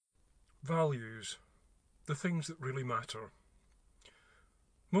Values, the things that really matter.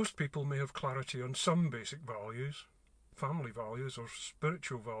 Most people may have clarity on some basic values, family values or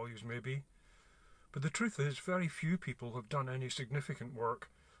spiritual values maybe, but the truth is very few people have done any significant work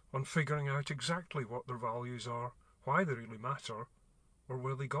on figuring out exactly what their values are, why they really matter, or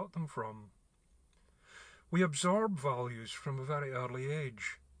where they got them from. We absorb values from a very early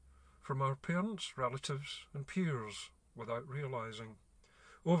age, from our parents, relatives and peers, without realising.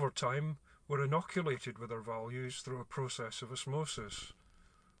 Over time, we're inoculated with our values through a process of osmosis,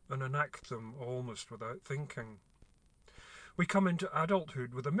 and enact them almost without thinking. We come into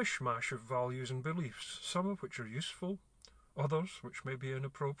adulthood with a mishmash of values and beliefs, some of which are useful, others which may be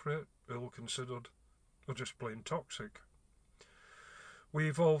inappropriate, ill-considered, or just plain toxic. We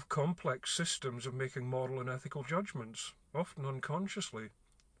evolve complex systems of making moral and ethical judgments, often unconsciously,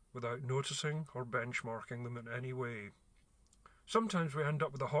 without noticing or benchmarking them in any way. Sometimes we end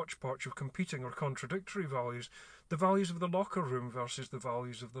up with a hodgepodge of competing or contradictory values, the values of the locker room versus the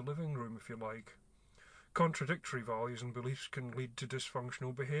values of the living room, if you like. Contradictory values and beliefs can lead to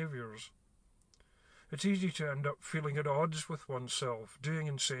dysfunctional behaviours. It's easy to end up feeling at odds with oneself, doing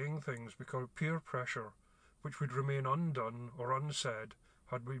and saying things because of peer pressure, which would remain undone or unsaid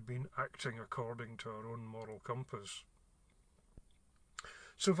had we been acting according to our own moral compass.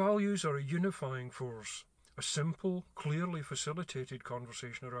 So values are a unifying force, a simple, clearly facilitated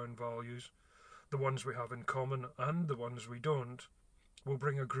conversation around values, the ones we have in common and the ones we don't, will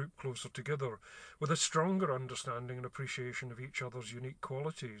bring a group closer together, with a stronger understanding and appreciation of each other's unique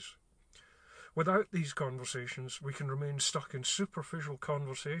qualities. Without these conversations, we can remain stuck in superficial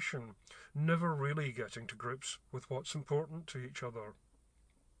conversation, never really getting to grips with what's important to each other.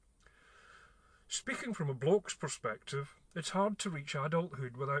 Speaking from a bloke's perspective, it's hard to reach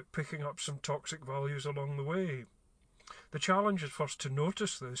adulthood without picking up some toxic values along the way. The challenge is first to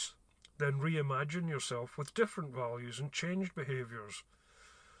notice this, then reimagine yourself with different values and changed behaviours,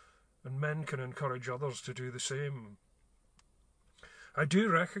 and men can encourage others to do the same. I do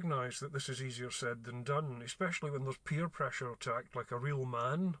recognise that this is easier said than done, especially when there's peer pressure to act like a real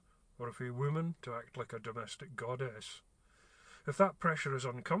man, or if a woman to act like a domestic goddess. If that pressure is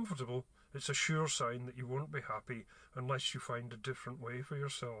uncomfortable, it's a sure sign that you won't be happy unless you find a different way for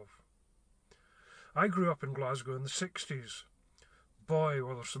yourself. I grew up in Glasgow in the 60s. Boy,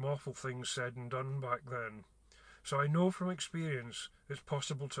 were there some awful things said and done back then. So I know from experience it's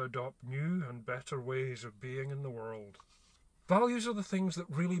possible to adopt new and better ways of being in the world. Values are the things that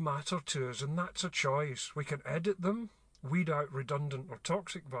really matter to us, and that's a choice. We can edit them, weed out redundant or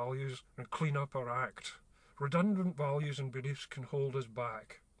toxic values, and clean up our act. Redundant values and beliefs can hold us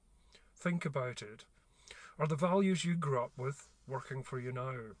back. Think about it. Are the values you grew up with working for you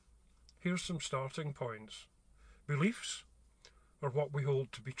now? Here's some starting points. Beliefs are what we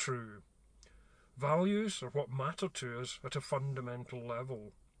hold to be true. Values are what matter to us at a fundamental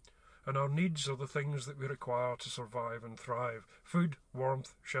level. And our needs are the things that we require to survive and thrive. Food,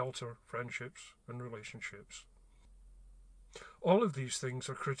 warmth, shelter, friendships and relationships. All of these things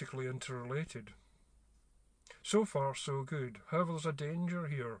are critically interrelated. So far, so good. However, there's a danger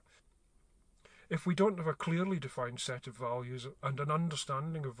here. If we don't have a clearly defined set of values and an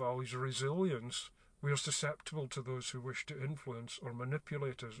understanding of values' resilience, we are susceptible to those who wish to influence or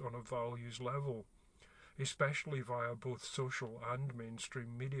manipulate us on a values level, especially via both social and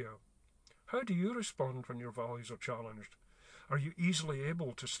mainstream media. How do you respond when your values are challenged? Are you easily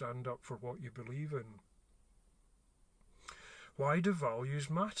able to stand up for what you believe in? Why do values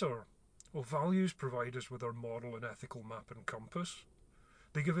matter? Well, values provide us with our moral and ethical map and compass.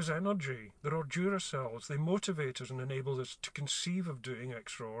 They give us energy. They're our Duracells. They motivate us and enable us to conceive of doing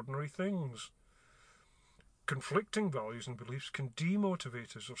extraordinary things. Conflicting values and beliefs can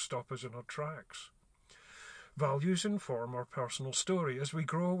demotivate us or stop us in our tracks. Values inform our personal story. As we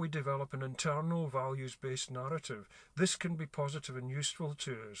grow, we develop an internal values-based narrative. This can be positive and useful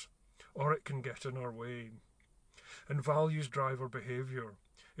to us, or it can get in our way. And values drive our behaviour.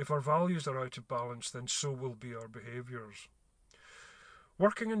 If our values are out of balance, then so will be our behaviours.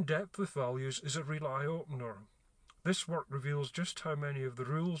 Working in depth with values is a real eye-opener. This work reveals just how many of the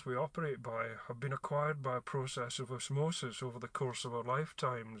rules we operate by have been acquired by a process of osmosis over the course of our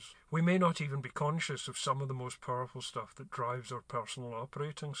lifetimes. We may not even be conscious of some of the most powerful stuff that drives our personal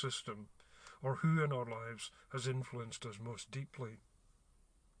operating system, or who in our lives has influenced us most deeply.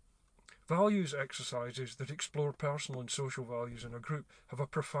 Values exercises that explore personal and social values in a group have a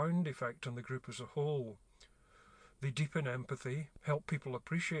profound effect on the group as a whole. They deepen empathy, help people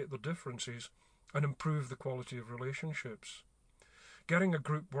appreciate their differences, and improve the quality of relationships. Getting a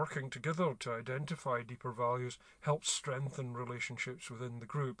group working together to identify deeper values helps strengthen relationships within the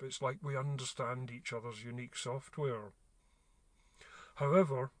group. It's like we understand each other's unique software.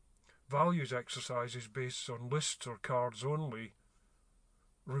 However, values exercises based on lists or cards only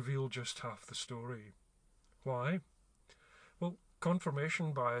reveal just half the story. Why? Well,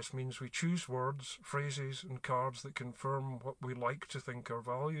 confirmation bias means we choose words, phrases and cards that confirm what we like to think our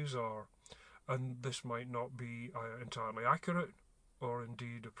values are, and this might not be entirely accurate or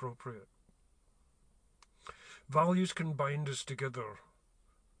indeed appropriate. Values can bind us together,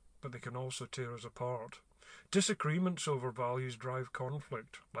 but they can also tear us apart. Disagreements over values drive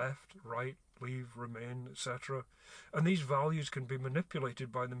conflict, left, right, leave, remain, etc. And these values can be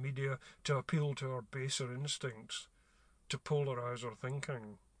manipulated by the media to appeal to our baser instincts, to polarise our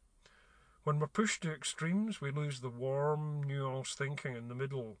thinking. When we're pushed to extremes, we lose the warm, nuanced thinking in the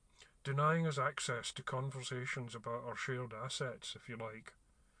middle, denying us access to conversations about our shared assets, if you like.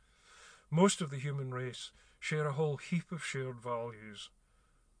 Most of the human race share a whole heap of shared values.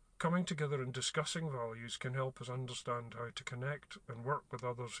 Coming together and discussing values can help us understand how to connect and work with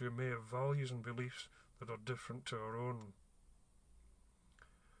others who may have values and beliefs that are different to our own.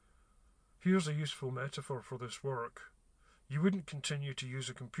 Here's a useful metaphor for this work. You wouldn't continue to use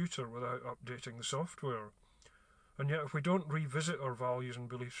a computer without updating the software. And yet if we don't revisit our values and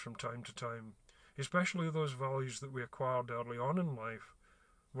beliefs from time to time, especially those values that we acquired early on in life,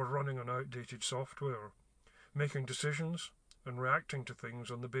 we're running on outdated software, making decisions and reacting to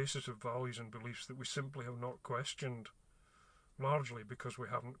things on the basis of values and beliefs that we simply have not questioned, largely because we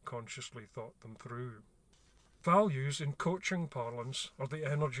haven't consciously thought them through. Values, in coaching parlance, are the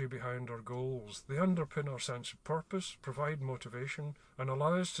energy behind our goals. They underpin our sense of purpose, provide motivation, and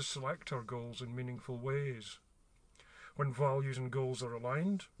allow us to select our goals in meaningful ways. When values and goals are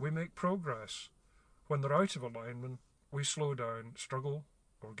aligned, we make progress. When they're out of alignment, we slow down, struggle,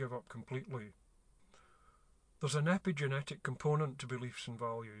 or give up completely. There's an epigenetic component to beliefs and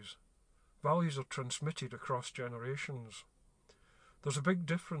values. Values are transmitted across generations. There's a big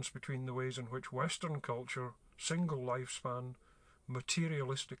difference between the ways in which Western culture, single lifespan,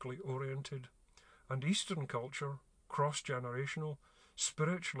 materialistically oriented, and Eastern culture, cross-generational,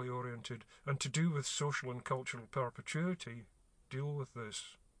 spiritually oriented, and to do with social and cultural perpetuity, deal with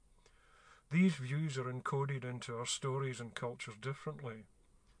this. These views are encoded into our stories and cultures differently.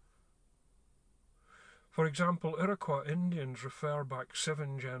 For example, Iroquois Indians refer back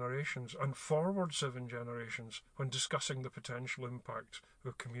 7 generations and forward 7 generations when discussing the potential impact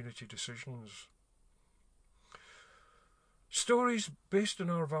of community decisions. Stories based on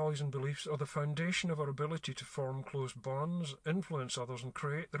our values and beliefs are the foundation of our ability to form close bonds, influence others, and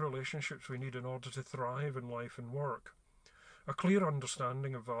create the relationships we need in order to thrive in life and work. A clear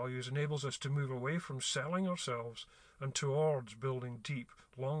understanding of values enables us to move away from selling ourselves and towards building deep,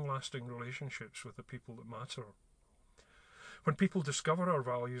 long-lasting relationships with the people that matter. When people discover our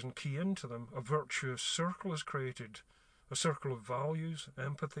values and key into them, a virtuous circle is created, a circle of values,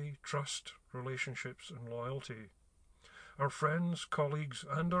 empathy, trust, relationships, and loyalty. Our friends, colleagues,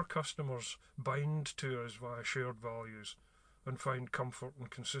 and our customers bind to us via shared values and find comfort and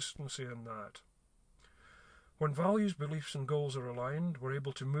consistency in that. When values, beliefs, and goals are aligned, we're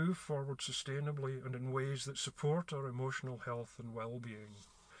able to move forward sustainably and in ways that support our emotional health and well-being.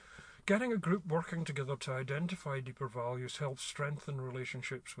 Getting a group working together to identify deeper values helps strengthen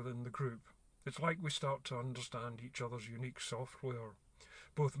relationships within the group. It's like we start to understand each other's unique software.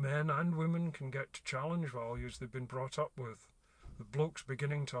 Both men and women can get to challenge values they've been brought up with, with blokes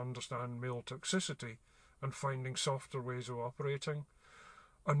beginning to understand male toxicity and finding softer ways of operating,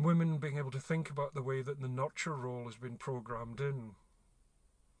 and women being able to think about the way that the nurture role has been programmed in.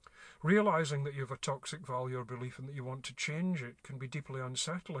 Realising that you have a toxic value or belief and that you want to change it can be deeply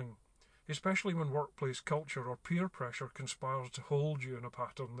unsettling, especially when workplace culture or peer pressure conspires to hold you in a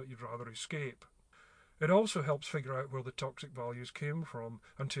pattern that you'd rather escape. It also helps figure out where the toxic values came from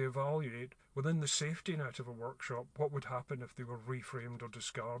and to evaluate, within the safety net of a workshop, what would happen if they were reframed or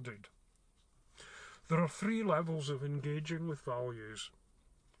discarded. There are 3 levels of engaging with values.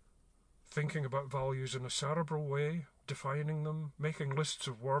 Thinking about values in a cerebral way, defining them, making lists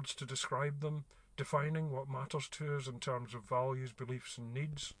of words to describe them, defining what matters to us in terms of values, beliefs, and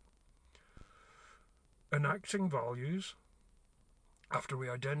needs. Enacting values. After we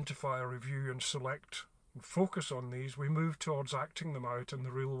identify, review, and select and focus on these, we move towards acting them out in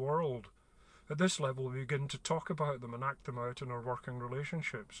the real world. At this level, we begin to talk about them and act them out in our working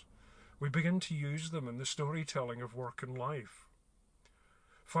relationships. We begin to use them in the storytelling of work and life.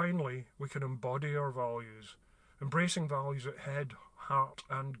 Finally, we can embody our values, embracing values at head, heart,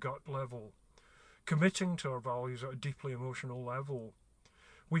 and gut level. committing to our values at a deeply emotional level.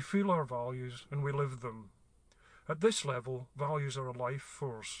 We feel our values and we live them. At this level, values are a life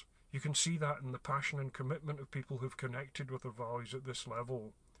force. You can see that in the passion and commitment of people who've connected with their values at this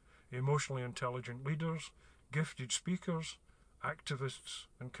level. Emotionally intelligent leaders, gifted speakers, activists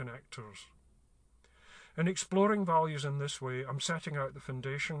and connectors. In exploring values in this way, I'm setting out the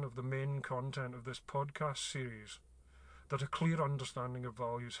foundation of the main content of this podcast series, that a clear understanding of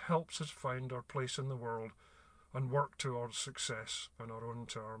values helps us find our place in the world and work towards success on our own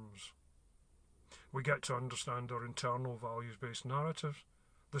terms. We get to understand our internal values-based narratives,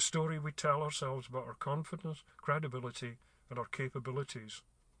 the story we tell ourselves about our confidence, credibility, and our capabilities.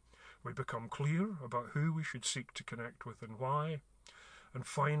 We become clear about who we should seek to connect with and why. And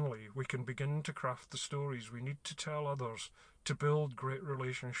finally, we can begin to craft the stories we need to tell others to build great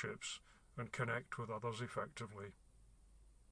relationships and connect with others effectively.